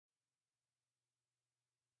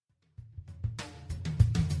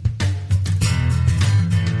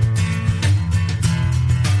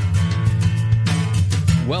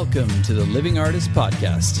Welcome to the Living Artist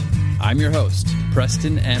Podcast. I'm your host,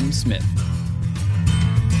 Preston M. Smith.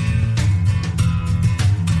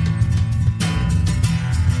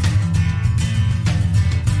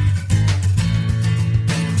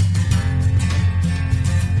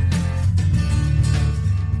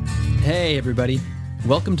 Hey, everybody.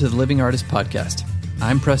 Welcome to the Living Artist Podcast.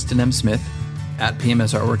 I'm Preston M. Smith, at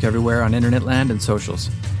PMS Artwork everywhere on internet land and socials.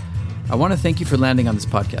 I want to thank you for landing on this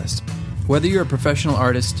podcast. Whether you're a professional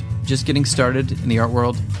artist, just getting started in the art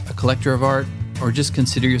world, a collector of art, or just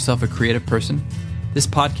consider yourself a creative person, this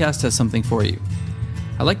podcast has something for you.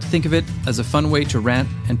 I like to think of it as a fun way to rant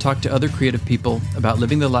and talk to other creative people about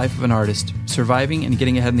living the life of an artist, surviving and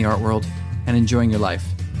getting ahead in the art world, and enjoying your life.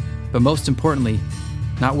 But most importantly,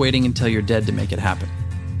 not waiting until you're dead to make it happen.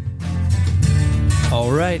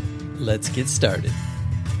 All right, let's get started.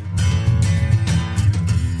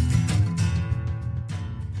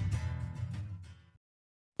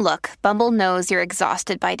 Look, Bumble knows you're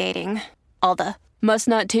exhausted by dating. All the, must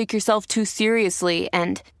not take yourself too seriously,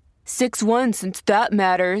 and 6'1" since that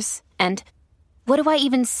matters, and what do I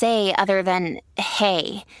even say other than,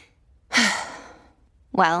 hey?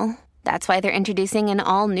 Well, that's why they're introducing an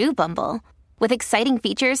all-new Bumble, with exciting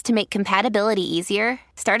features to make compatibility easier,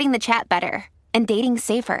 starting the chat better, and dating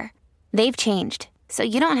safer. They've changed, so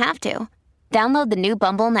you don't have to. Download the new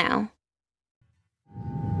Bumble now.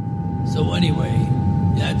 So anyway,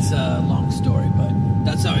 that's a long story, but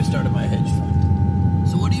that's how I started my hedge fund.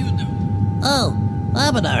 So what do you do? Oh,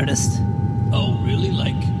 I'm an artist. Oh, really?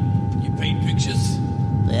 Like, you paint pictures?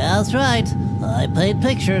 Yeah, that's right. I paint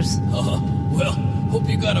pictures. Well, hope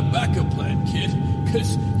you got a backup plan, kid.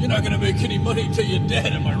 Because you're not going to make any money till you're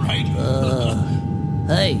dead, am I right?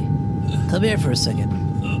 Hey, come here for a second.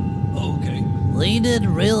 Okay. Lean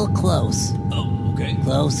in real close. Oh, okay.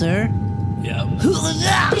 Closer. Yeah.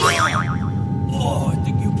 Oh, I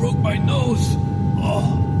think you broke my nose. Oh,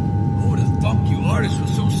 who would have thought you artists were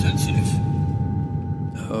so sensitive?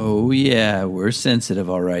 Oh yeah, we're sensitive,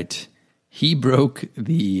 all right. He broke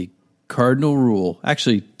the cardinal rule.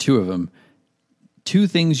 Actually, two of them. Two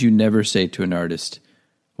things you never say to an artist.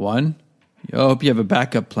 One, I hope you have a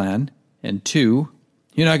backup plan. And two,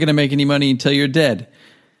 you're not going to make any money until you're dead.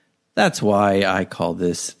 That's why I call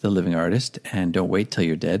this The Living Artist and don't wait till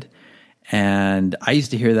you're dead. And I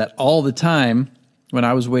used to hear that all the time when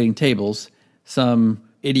I was waiting tables. Some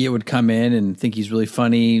idiot would come in and think he's really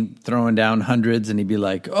funny, throwing down hundreds, and he'd be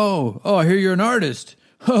like, oh, I hear you're an artist.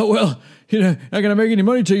 Oh, well, you're not going to make any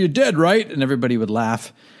money till you're dead, right? And everybody would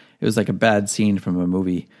laugh. It was like a bad scene from a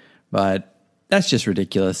movie. But that's just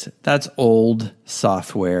ridiculous. That's old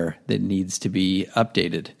software that needs to be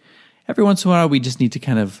updated. Every once in a while, we just need to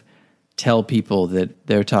kind of tell people that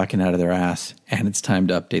they're talking out of their ass and it's time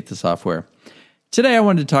to update the software. Today, I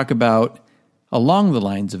wanted to talk about, along the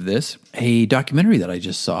lines of this, a documentary that I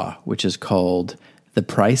just saw, which is called The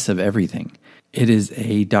Price of Everything. It is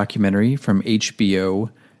a documentary from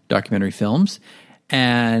HBO Documentary Films,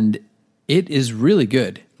 and it is really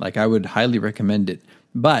good. Like, I would highly recommend it.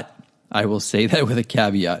 But I will say that with a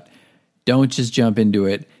caveat. Don't just jump into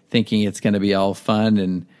it thinking it's going to be all fun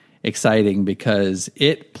and exciting, because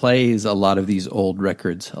it plays a lot of these old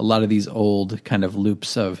records, a lot of these old kind of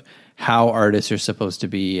loops of how artists are supposed to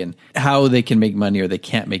be and how they can make money or they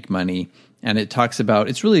can't make money. And it talks about,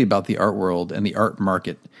 it's really about the art world and the art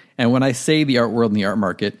market. And when I say the art world and the art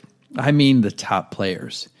market, I mean the top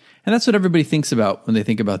players. And that's what everybody thinks about when they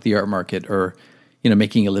think about the art market or, you know,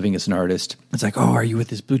 making a living as an artist. It's like, oh, are you with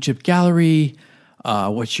this blue chip gallery?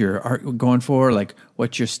 What's your art going for? Like,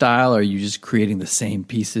 what's your style? Are you just creating the same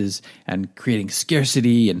pieces and creating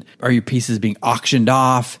scarcity? And are your pieces being auctioned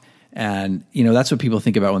off? And, you know, that's what people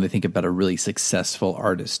think about when they think about a really successful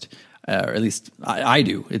artist. Or at least I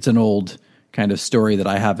do. It's an old kind of story that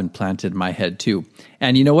I have implanted in my head too.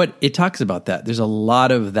 And you know what? It talks about that. There's a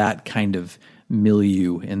lot of that kind of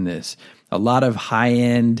milieu in this. A lot of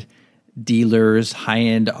high-end dealers,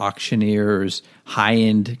 high-end auctioneers,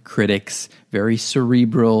 high-end critics, very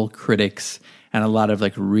cerebral critics, and a lot of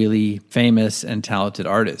like really famous and talented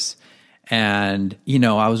artists. And, you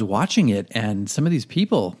know, I was watching it and some of these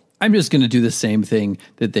people, I'm just going to do the same thing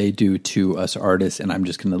that they do to us artists, and I'm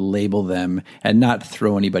just going to label them and not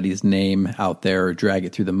throw anybody's name out there or drag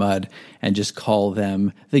it through the mud and just call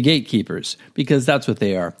them the gatekeepers, because that's what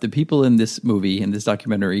they are. The people in this movie, in this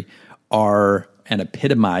documentary, are and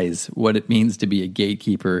epitomize what it means to be a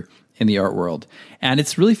gatekeeper in the art world. And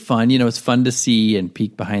it's really fun. You know, it's fun to see and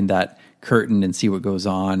peek behind that curtain and see what goes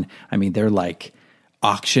on. I mean, they're like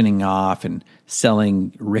auctioning off and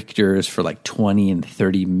selling Richters for like $20 and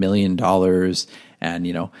 $30 million. And,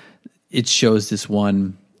 you know, it shows this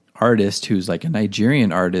one artist who's like a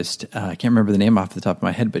Nigerian artist. I can't remember the name off the top of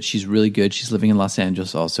my head, but she's really good. She's living in Los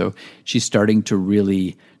Angeles also. She's starting to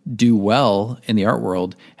really do well in the art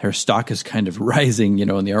world. Her stock is kind of rising,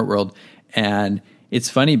 in the art world. And it's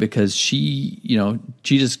funny because she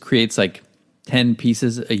just creates like 10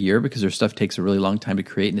 pieces a year because her stuff takes a really long time to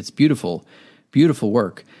create. And it's beautiful, beautiful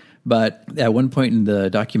work. But at one point in the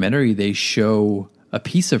documentary, they show a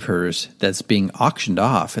piece of hers that's being auctioned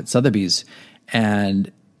off at Sotheby's, and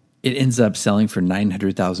it ends up selling for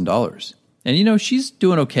 $900,000. And, she's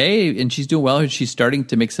doing okay and she's doing well. And she's starting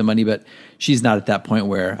to make some money, but she's not at that point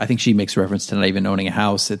where I think she makes reference to not even owning a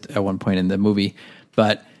house at one point in the movie.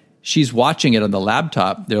 But she's watching it on the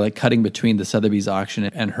laptop. They're like cutting between the Sotheby's auction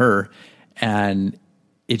and her. And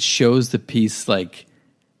it shows the piece, like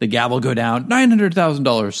the gavel go down,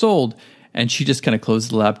 $900,000 sold. And she just kind of closes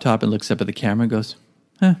the laptop and looks up at the camera and goes,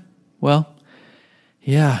 well,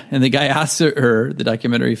 yeah. And the guy asks her, the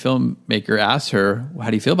documentary filmmaker asks her, how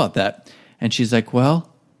do you feel about that? And she's like,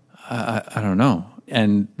 well, I don't know.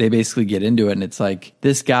 And they basically get into it. And it's like,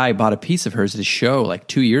 this guy bought a piece of hers at a show like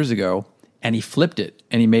 2 years ago, and he flipped it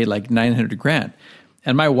and he made like $900,000.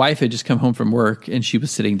 And my wife had just come home from work and she was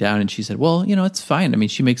sitting down and she said, well, it's fine. I mean,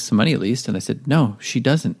 she makes some money at least. And I said, no, she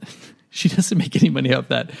doesn't. She doesn't make any money off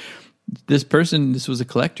that. This was a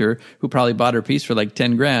collector who probably bought her piece for like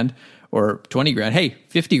 10 grand or 20 grand. Hey,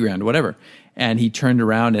 50 grand, whatever. And he turned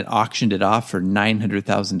around and auctioned it off for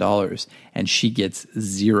 $900,000, and she gets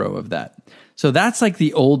zero of that. So that's like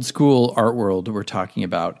the old school art world we're talking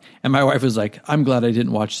about. And my wife was like, I'm glad I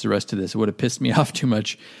didn't watch the rest of this. It would have pissed me off too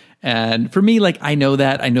much. And for me, like, I know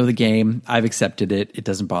that. I know the game. I've accepted it. It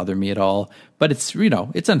doesn't bother me at all. But it's,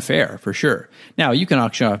 it's unfair for sure. Now, you can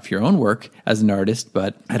auction off your own work as an artist,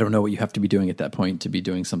 but I don't know what you have to be doing at that point to be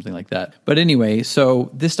doing something like that. But anyway,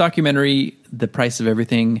 so this documentary, The Price of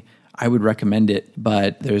Everything, I would recommend it.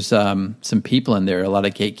 But there's some people in there, a lot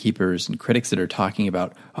of gatekeepers and critics that are talking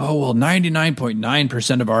about,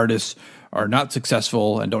 99.9% of artists are not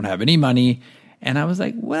successful and don't have any money. And I was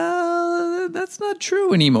like, well, that's not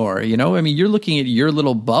true anymore. I mean, you're looking at your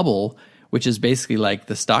little bubble, which is basically like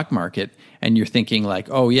the stock market. And you're thinking like,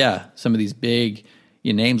 oh yeah, some of these big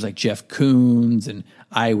names like Jeff Koons and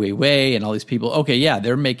Ai Weiwei and all these people. Okay, yeah,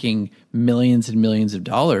 they're making millions and millions of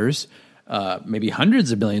dollars, maybe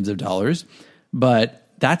hundreds of millions of dollars. But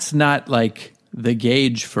that's not like the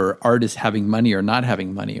gauge for artists having money or not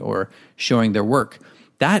having money or showing their work.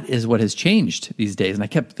 That is what has changed these days. And I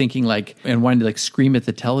kept thinking and wanting to scream at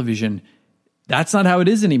the television, that's not how it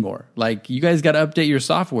is anymore. Like, you guys got to update your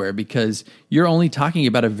software because you're only talking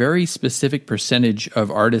about a very specific percentage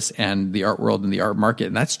of artists and the art world and the art market.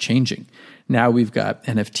 And that's changing. Now we've got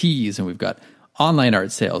NFTs and we've got online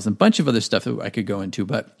art sales and a bunch of other stuff that I could go into.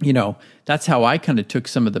 But, that's how I kind of took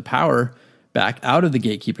some of the power back out of the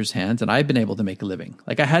gatekeeper's hands, and I've been able to make a living.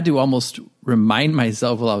 Like, I had to almost remind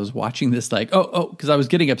myself while I was watching this, because I was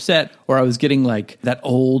getting upset, or I was getting that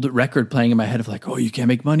old record playing in my head of you can't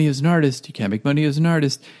make money as an artist. You can't make money as an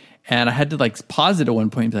artist. And I had to pause it at one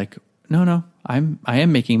point and be like, no, I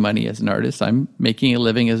am making money as an artist. I'm making a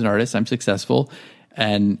living as an artist. I'm successful.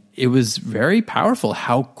 And it was very powerful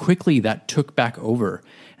how quickly that took back over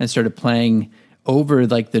and started playing over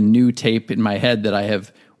the new tape in my head that I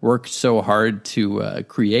have worked so hard to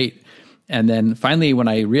create. And then finally, when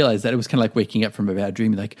I realized that, it was kind of like waking up from a bad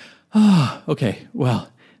dream, okay, well,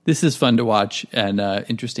 this is fun to watch and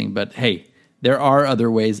interesting, but hey, there are other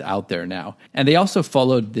ways out there now. And they also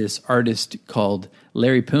followed this artist called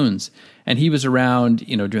Larry Poons, and he was around,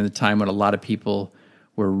 during the time when a lot of people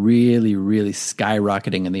were really, really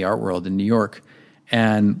skyrocketing in the art world in New York.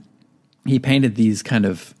 And he painted these kind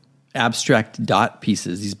of abstract dot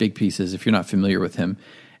pieces, these big pieces, if you're not familiar with him.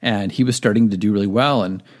 And he was starting to do really well.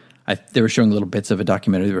 And they were showing little bits of a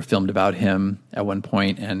documentary that were filmed about him at one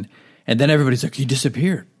point. And then everybody's like, he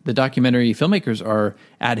disappeared. The documentary filmmakers are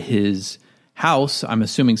at his house, I'm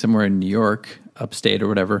assuming somewhere in New York, upstate or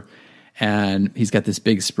whatever. And he's got this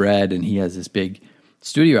big spread and he has this big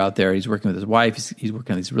studio out there. He's working with his wife. He's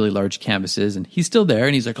working on these really large canvases. And he's still there.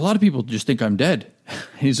 And he's like, a lot of people just think I'm dead.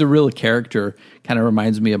 He's a real character. Kind of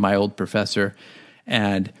reminds me of my old professor.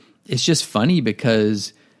 And it's just funny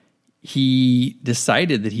because he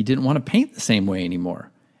decided that he didn't want to paint the same way anymore.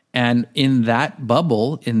 And in that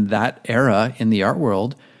bubble, in that era in the art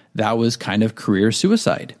world, that was kind of career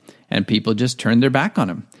suicide. And people just turned their back on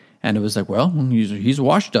him. And it was like, well, he's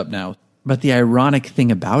washed up now. But the ironic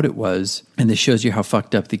thing about it was, and this shows you how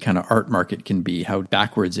fucked up the kind of art market can be, how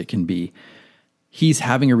backwards it can be, he's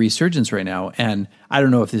having a resurgence right now. And I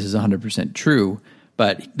don't know if this is 100% true,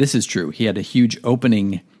 but this is true. He had a huge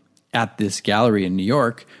opening at this gallery in New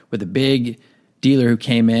York with a big dealer who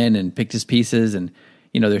came in and picked his pieces, and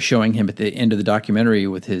they're showing him at the end of the documentary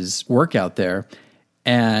with his work out there,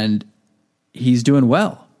 and he's doing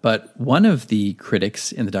well. But one of the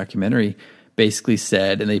critics in the documentary basically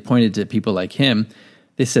said, and they pointed to people like him,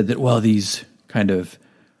 they said that, well, these kind of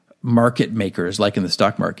market makers, like in the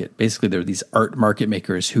stock market, basically they're these art market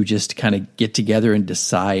makers who just kind of get together and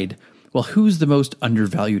decide, well, who's the most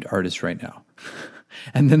undervalued artist right now?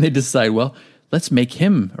 And then they decide, well, let's make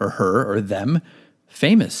him or her or them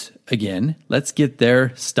famous again. Let's get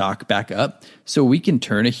their stock back up so we can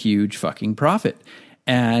turn a huge fucking profit.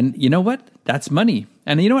 And you know what? That's money.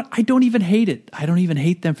 And you know what? I don't even hate it. I don't even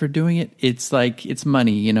hate them for doing it. It's like, it's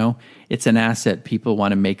money, It's an asset. People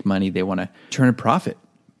want to make money. They want to turn a profit.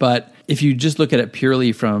 But if you just look at it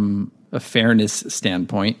purely from a fairness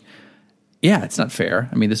standpoint, yeah, it's not fair.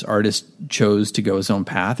 I mean, this artist chose to go his own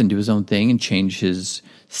path and do his own thing and change his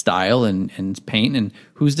style and paint. And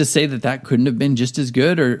who's to say that that couldn't have been just as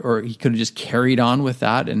good, or he could have just carried on with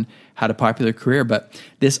that and had a popular career. But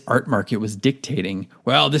this art market was dictating,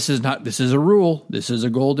 well, this is a rule. This is a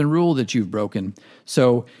golden rule that you've broken.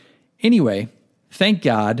 So anyway, thank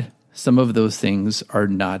God some of those things are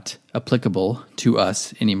not applicable to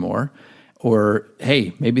us anymore. Or,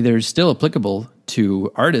 hey, maybe they're still applicable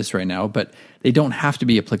to artists right now, but they don't have to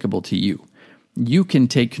be applicable to you. You can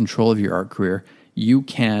take control of your art career. You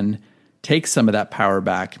can take some of that power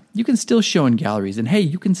back. You can still show in galleries. And hey,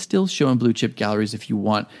 you can still show in blue chip galleries if you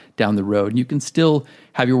want down the road. You can still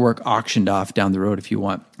have your work auctioned off down the road if you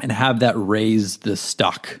want, and have that raise the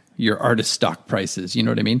stock, your artist stock prices. You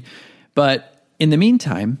know what I mean? But in the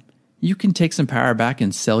meantime, you can take some power back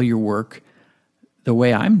and sell your work the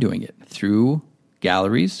way I'm doing it, through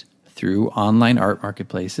galleries, through online art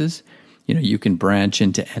marketplaces. You can branch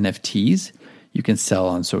into NFTs. You can sell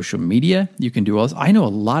on social media. You can do all this. I know a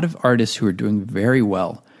lot of artists who are doing very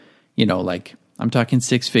well. Like I'm talking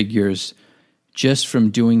 6 figures just from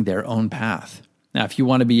doing their own path. Now, if you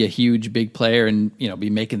want to be a huge, big player and, be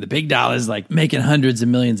making the big dollars, like making hundreds of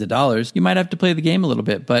millions of dollars, you might have to play the game a little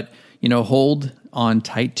bit, but, hold on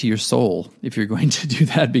tight to your soul if you're going to do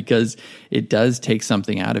that, because it does take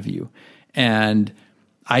something out of you. And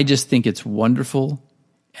I just think it's wonderful.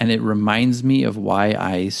 And it reminds me of why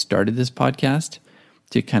I started this podcast,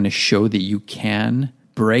 to kind of show that you can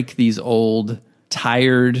break these old,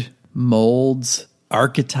 tired molds,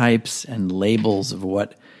 archetypes, and labels of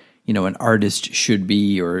what, an artist should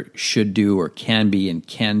be or should do or can be and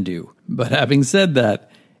can do. But having said that,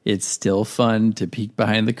 it's still fun to peek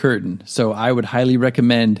behind the curtain. So I would highly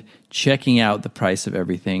recommend checking out the price of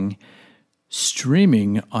everything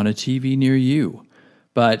streaming on a TV near you.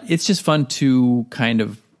 But it's just fun to kind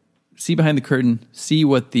of see behind the curtain, see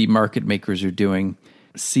what the market makers are doing,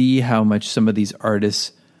 see how much some of these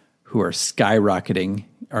artists who are skyrocketing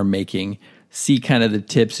are making, see kind of the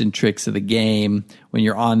tips and tricks of the game when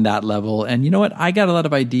you're on that level. And you know what? I got a lot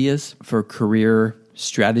of ideas for career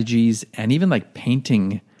strategies and even like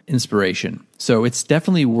painting inspiration. So it's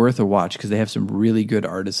definitely worth a watch, because they have some really good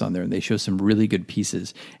artists on there and they show some really good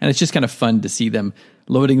pieces. And it's just kind of fun to see them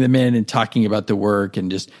loading them in and talking about the work,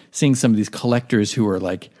 and just seeing some of these collectors who are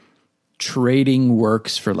like trading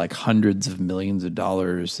works for like hundreds of millions of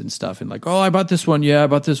dollars and stuff. And like, oh, I bought this one. Yeah, I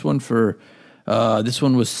bought this one for, this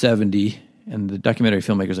one was 70. And the documentary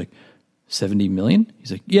filmmaker's like, 70 million?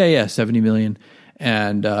 He's like, yeah, 70 million.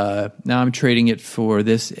 And now I'm trading it for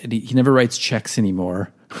this. And he never writes checks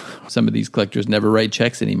anymore. Some of these collectors never write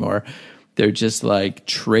checks anymore. They're just like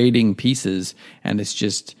trading pieces, and it's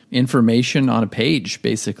just information on a page,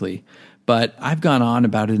 basically. But I've gone on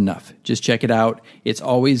about it enough. Just check it out. It's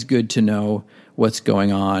always good to know what's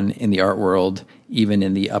going on in the art world, even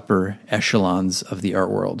in the upper echelons of the art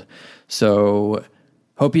world. So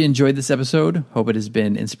hope you enjoyed this episode. Hope it has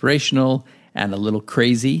been inspirational and a little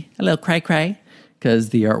crazy, a little cray-cray,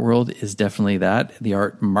 because the art world is definitely that. The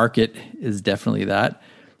art market is definitely that.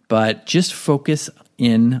 But just focus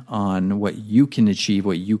in on what you can achieve,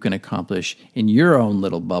 what you can accomplish in your own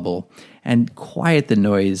little bubble, and quiet the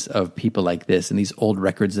noise of people like this and these old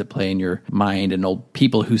records that play in your mind, and old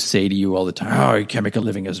people who say to you all the time, oh, you can't make a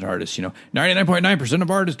living as an artist. 99.9%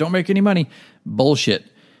 of artists don't make any money.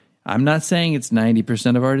 Bullshit. I'm not saying it's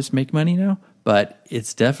 90% of artists make money now, but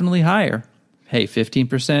it's definitely higher. Hey,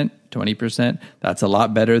 15%, 20%, that's a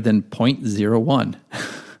lot better than 0.01.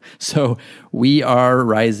 So we are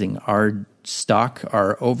rising. Our stock,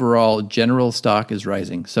 our overall general stock is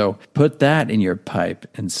rising. So put that in your pipe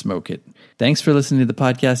and smoke it. Thanks for listening to the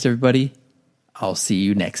podcast, everybody. I'll see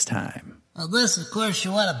you next time. Unless, of course,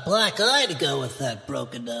 you want a black eye to go with that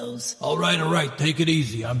broken nose. All right. Take it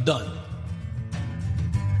easy. I'm done.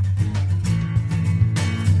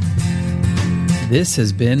 This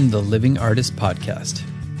has been the Living Artist Podcast.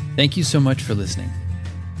 Thank you so much for listening.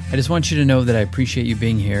 I just want you to know that I appreciate you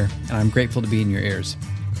being here, and I'm grateful to be in your ears.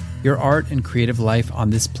 Your art and creative life on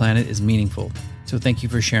this planet is meaningful, so thank you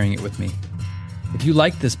for sharing it with me. If you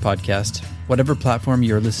like this podcast, whatever platform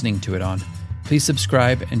you're listening to it on, please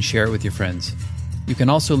subscribe and share it with your friends. You can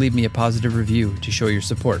also leave me a positive review to show your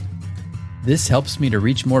support. This helps me to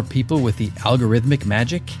reach more people with the algorithmic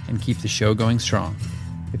magic and keep the show going strong.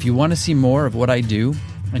 If you want to see more of what I do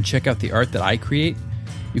and check out the art that I create,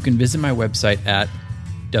 you can visit my website at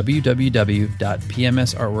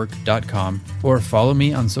www.pmsartwork.com or follow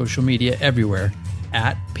me on social media everywhere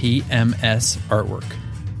at PMS Artwork.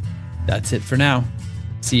 That's it for now.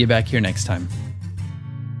 See you back here next time.